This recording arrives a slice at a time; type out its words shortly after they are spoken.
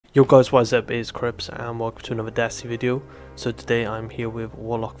Yo guys, what's up, it's Crypt and welcome to another Destiny video. So today I'm here with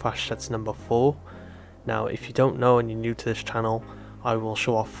Warlock Fashion Sets number 4. Now if you don't know and you're new to this channel, I will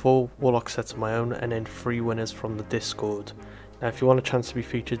show off 4 Warlock sets of my own and then 3 winners from the Discord. Now if you want a chance to be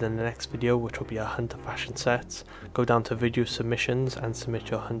featured in the next video, which will be a Hunter Fashion Sets, go down to video submissions and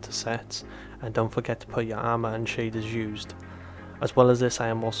submit your Hunter sets, and don't forget to put your armor and shaders used. As well as this, I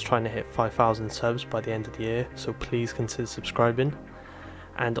am also trying to hit 5,000 subs by the end of the year, so please consider subscribing.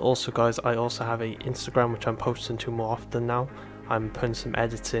 And also guys, I also have a Instagram which I'm posting to more often now. I'm putting some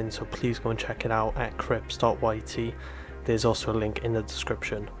edits in, so please go and check it out at crypt.yt. There's also a link in the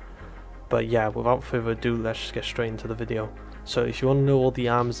description. But yeah, without further ado, let's just get straight into the video. So if you want to know all the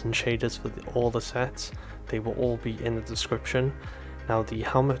arms and shaders for all the sets, they will all be in the description. Now the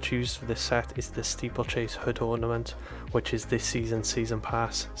helmet used for this set is the Steeplechase Hood ornament, which is this season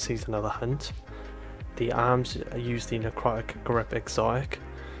pass, Season of the Hunt. The arms use the Necrotic grip exotic.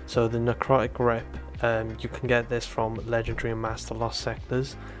 So the Necrotic grip, you can get this from Legendary and Master Lost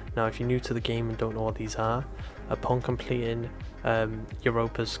sectors. Now if you're new to the game and don't know what these are, upon completing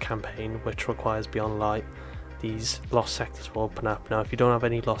Europa's campaign, which requires Beyond Light, these lost sectors will open up. Now if you don't have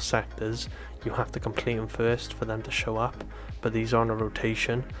any lost sectors, you have to complete them first for them to show up, but these are on a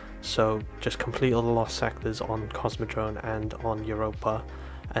rotation, so just complete all the lost sectors on Cosmodrome and on Europa,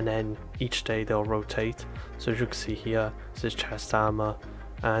 and then each day they'll rotate. So as you can see here, this is chest armor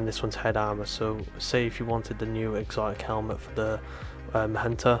and this one's head armor. So say if you wanted the new exotic helmet for the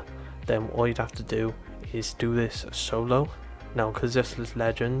hunter, then all you'd have to do is do this solo. Now because this is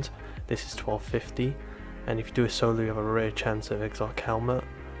legend, this is 1250, and if you do it solo you have a rare chance of exotic helmet,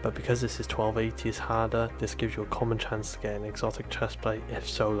 but because this is 1280 is harder, this gives you a common chance to get an exotic chestplate if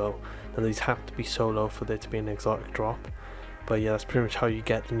solo. Now these have to be solo for there to be an exotic drop. But yeah, that's pretty much how you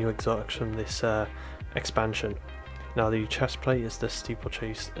get the new exotics from this expansion. Now the chestplate is the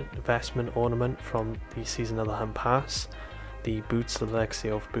Steeplechase vestment ornament from the Season of the Hunt pass. The boots, the Legacy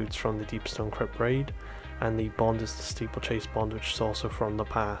of boots from the Deepstone Crypt raid, and the bond is the Steeplechase bond, which is also from the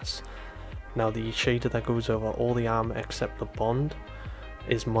pass. Now the shader that goes over all the armor except the bond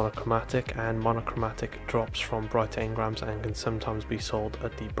is Monochromatic, and Monochromatic drops from brighter engrams and can sometimes be sold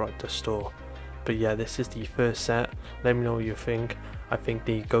at the brighter store. But yeah, this is the first set. Let me know what you think. I think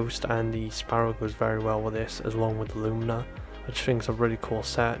the Ghost and the Sparrow goes very well with this, as along with the Lumina. I just think it's a really cool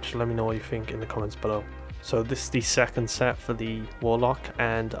set. Just let me know what you think in the comments below. So this is the second set for the Warlock,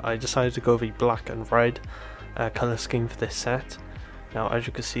 and I decided to go with the black and red colour scheme for this set. Now as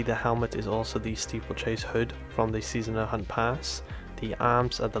you can see, the helmet is also the Steeplechase Hood from the Season of the Hunt pass. The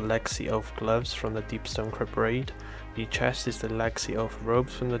arms are the Legacy Oath gloves from the Deepstone Crypt raid. The chest is the Legacy Oath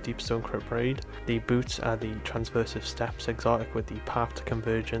robes from the Deepstone Crypt raid. The boots are the Transversive Steps exotic with the Path to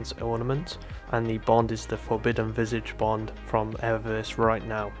Convergence ornament. And the bond is the Forbidden Visage bond from Eververse right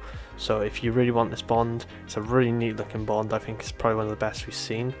now. So if you really want this bond, it's a really neat looking bond. I think it's probably one of the best we've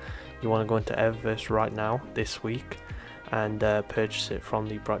seen. You want to go into Eververse right now, this week, and purchase it from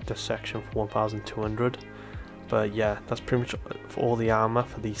the brightest section for 1,200. But yeah, that's pretty much for all the armor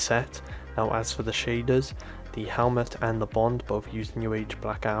for the set. Now as for the shaders, the helmet and the bond both use New Age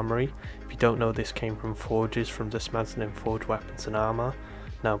Black Armory. If you don't know, this came from forges from dismantling forged weapons and armor.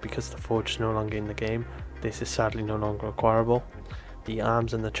 Now because the forge is no longer in the game, this is sadly no longer acquirable. The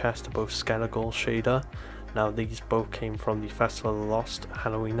arms and the chest are both skeletal shader. Now these both came from the Festival of the Lost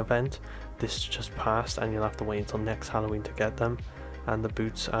Halloween event. This just passed and you'll have to wait until next Halloween to get them. And the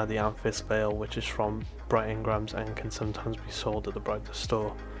boots are the Amethyst Veil, which is from bright engrams and can sometimes be sold at the brighter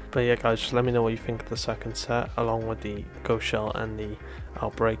store. But yeah guys, just let me know what you think of the second set, along with the Ghost Shell and the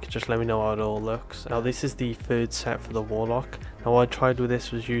Outbreak. Just let me know how it all looks. Now this is the third set for the Warlock. Now what I tried with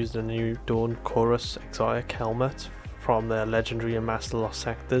this was use the new Dawn Chorus exotic helmet from the Legendary and Master Lost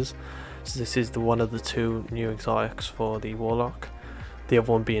sectors. So this is one of the 2 new exotics for the Warlock, the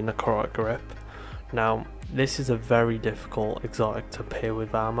other one being the Necrotic grip. Now this is a very difficult exotic to pair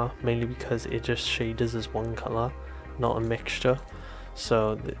with armor, mainly because it just shaders as one color, not a mixture.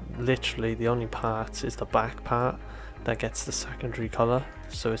 So literally the only part is the back part that gets the secondary color,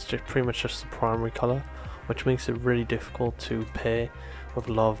 so it's just pretty much just the primary color, which makes it really difficult to pair with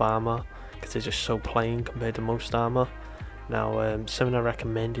a lot of armor because it's just so plain compared to most armor. Now something I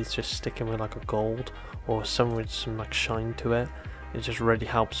recommend is just sticking with like a gold or something with some like shine to it. It just really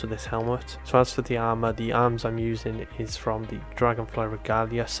helps with this helmet. So as for the armor, the arms I'm using is from the Dragonfly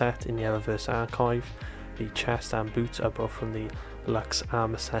Regalia set in the Eververse archive. The chest and boots are both from the Lux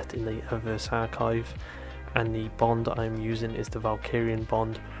armor set in the Eververse archive, and the bond I'm using is the Valkyrian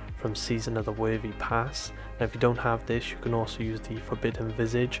bond from Season of the Worthy pass. Now if you don't have this, you can also use the Forbidden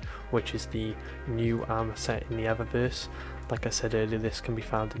Visage, which is the new armor set in the Eververse. Like I said earlier, this can be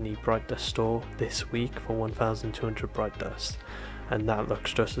found in the Bright Dust store this week for 1200 Bright Dust, and that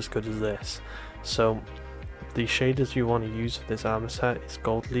looks just as good as this. So the shaders you want to use for this armor set is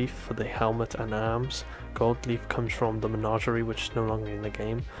Gold Leaf for the helmet and arms. Gold Leaf comes from the Menagerie, which is no longer in the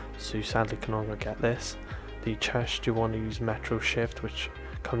game, so you sadly can no longer get this. The chest you want to use Metro Shift, which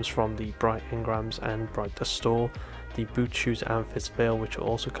comes from the Bright Engrams and Bright Dust store. The boot shoes Amethyst Veil, which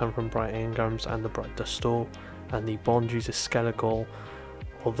also come from Bright Engrams and the Bright Dust store. And the bond uses Skeletal,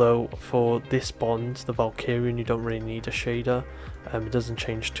 although for this bond, the Valkyrian, you don't really need a shader. It doesn't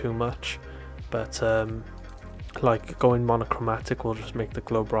change too much, but like going monochromatic will just make the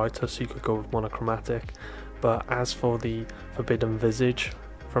glow brighter, so you could go with monochromatic. But as for the Forbidden Visage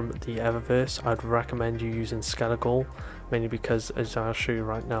from the Eververse, I'd recommend you using Skeletal, mainly because, as I'll show you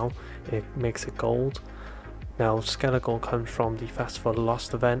right now, it makes it gold. Now Skeletal comes from the Festival of the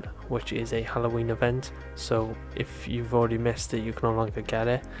Lost event, which is a Halloween event, so if you've already missed it you can no longer get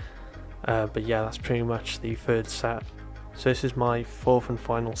it. But yeah, that's pretty much the third set. So this is my fourth and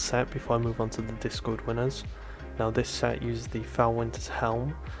final set before I move on to the Discord winners. Now this set uses the Felwinter's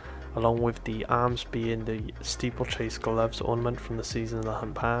Helm, along with the arms being the Steeplechase gloves ornament from the Season of the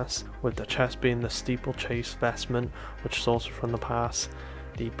Hunt pass, with the chest being the Steeplechase vestment, which is also from the pass.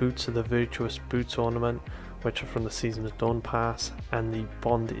 The boots are the Virtuous Boots ornament, which are from the Season of Dawn pass, and the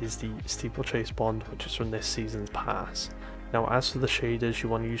bond is the Steeplechase bond, which is from this season's pass. Now as for the shaders, you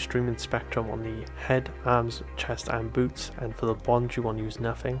want to use Streaming Spectrum on the head, arms, chest and boots, and for the bond you want to use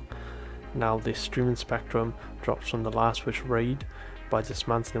nothing. Now this Streaming Spectrum drops from the Last Wish raid. By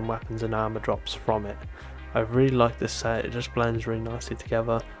dismantling weapons and armor drops from it. I really like this set, it just blends really nicely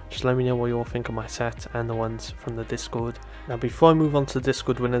together. Just let me know what you all think of my set and the ones from the Discord. Now before I move on to the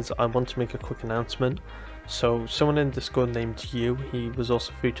Discord winners, I want to make a quick announcement. So someone in Discord named You, he was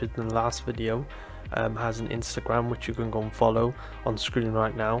also featured in the last video, has an Instagram which you can go and follow on screen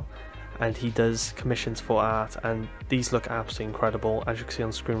right now. And he does commissions for art, and these look absolutely incredible. As you can see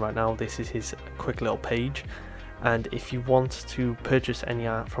on screen right now, this is his quick little page. And if you want to purchase any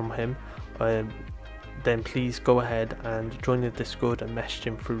art from him, then please go ahead and join the Discord and message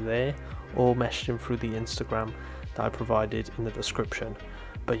him through there, or message him through the Instagram that I provided in the description.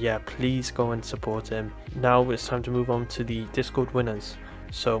 But yeah, please go and support him. Now it's time to move on to the Discord winners.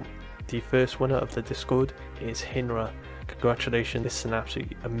 So the first winner of the Discord is Hynra. Congratulations, this is an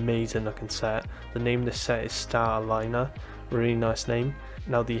absolutely amazing looking set. The name of this set is Star Aligner, really nice name.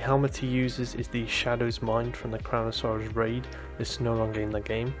 Now the helmet he uses is the Shadow's Mind from the Cranosaurus raid. This is no longer in the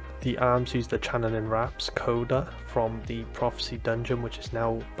game. The arms use the Channeling Wraps Coda from the Prophecy dungeon, which is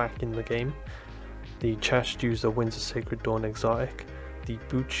now back in the game. The chest use the Winds of Sacred Dawn exotic. The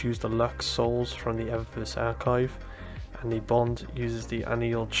boots use the Lux Souls from the Eververse archive. And the bond uses the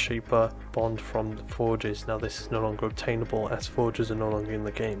Annealed Shaper bond from the Forges. Now this is no longer obtainable as Forges are no longer in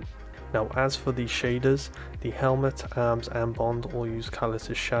the game. Now as for the shaders, the helmet, arms and bond all use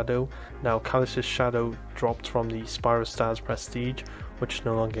Callus's Shadow. Now Callus's Shadow dropped from the Spyro Stars Prestige, which is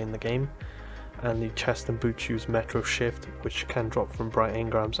no longer in the game. And the chest and boots use Metro Shift, which can drop from Bright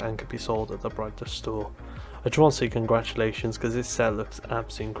Engrams and can be sold at the Bright Dust store. I just want to say congratulations because this set looks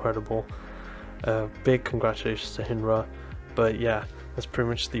absolutely incredible. Big congratulations to Hynra. But yeah, that's pretty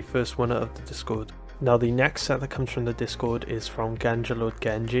much the first winner of the Discord. Now the next set that comes from the Discord is from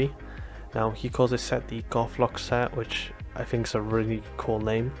Ganjalordgenji. Now he calls this set the Gothlock set, which I think is a really cool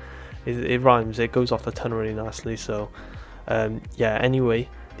name. It rhymes, it goes off the tongue really nicely, so yeah, anyway,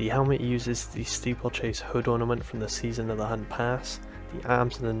 the helmet uses the Steeplechase Hood ornament from the Season of the Hunt pass. The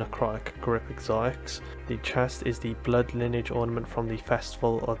arms are the Necrotic grip exotics. The chest is the Blood Lineage ornament from the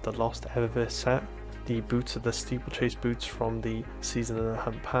Festival of the Lost Eververse set. The boots are the Steeplechase boots from the Season of the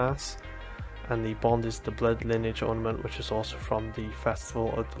Hunt pass. And the bond is the Blood Lineage ornament, which is also from the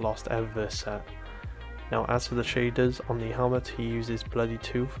Festival of the Lost Eververse set. Now as for the shaders, on the helmet he uses Bloody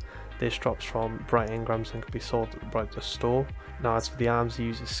Tooth. This drops from Bright Engrams and can be sold at the Bright Dust store. Now as for the arms, he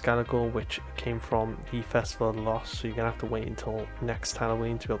uses Skeletal, which came from the Festival of the Lost, so you're going to have to wait until next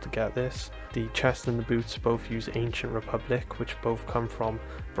Halloween to be able to get this. The chest and the boots both use Ancient Republic, which both come from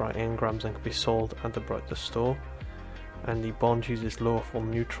Bright Engrams and can be sold at the Bright Dust store. And the bond uses Lawful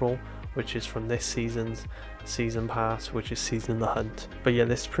Neutral, which is from this season's season pass, which is Season of the Hunt. But yeah,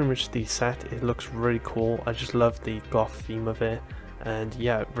 this is pretty much the set. It looks really cool. I just love the goth theme of it, and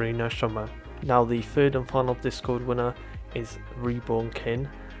yeah, really nice job, man. Now the third and final Discord winner is Reborn Kin.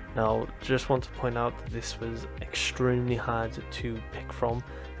 Now just want to point out that this was extremely hard to pick from.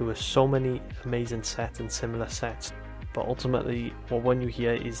 There were so many amazing sets and similar sets, but ultimately what when you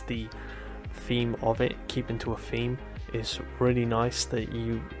hear is the theme of it, keeping to a theme, is really nice that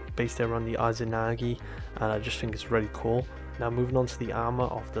you based it around the Izanagi, and I just think it's really cool. Now moving on to the armour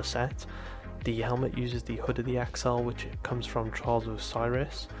of the set. The helmet uses the Hood of the Exile, which comes from Trials of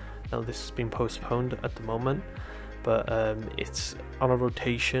Osiris. Now this has been postponed at the moment, but it's on a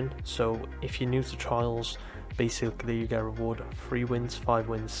rotation, so if you're new to Trials, basically you get a reward of 3 wins, 5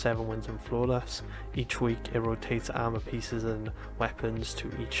 wins, 7 wins and flawless. Each week it rotates armour pieces and weapons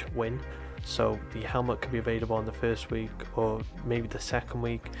to each win. So the helmet could be available on the first week or maybe the second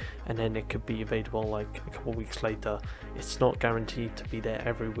week, and then it could be available like a couple weeks later. It's not guaranteed to be there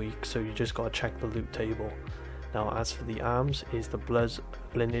every week, so you just gotta check the loot table. Now as for the arms, is the Blood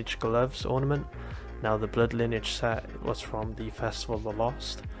Lineage Gloves ornament. Now the Blood Lineage set was from the Festival of the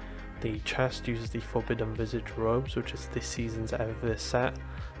Lost. The chest uses the Forbidden Visage robes, which is this season's Ever set.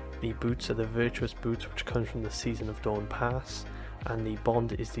 The boots are the Virtuous boots, which comes from the Season of Dawn pass. And the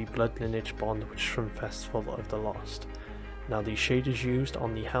bond is the Blood Lineage bond, which is from Festival of the Lost. Now the shaders used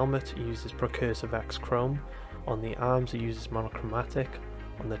on the helmet uses Precursive X Chrome, on the arms it uses Monochromatic,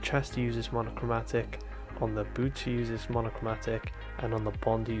 on the chest it uses Monochromatic, on the boots it uses Monochromatic, and on the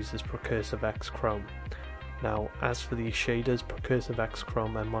bond it uses Precursive X Chrome. Now as for the shaders, Precursive X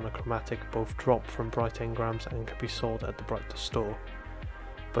Chrome and Monochromatic both drop from Bright engrams and can be sold at the Bright store.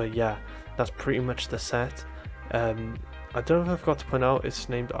 But yeah, that's pretty much the set. I don't know if I forgot to point out, it's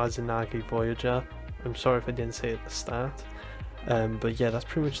named Izanagi Voyager. I'm sorry if I didn't say it at the start. But yeah, that's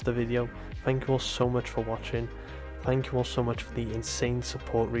pretty much the video. Thank you all so much for watching. Thank you all so much for the insane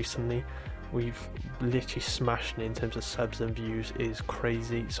support recently. We've literally smashed it in terms of subs and views. It is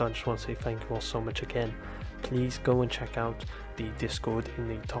crazy. So I just want to say thank you all so much again. Please go and check out the Discord in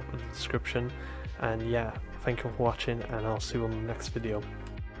the top of the description. And yeah, thank you for watching, and I'll see you on the next video.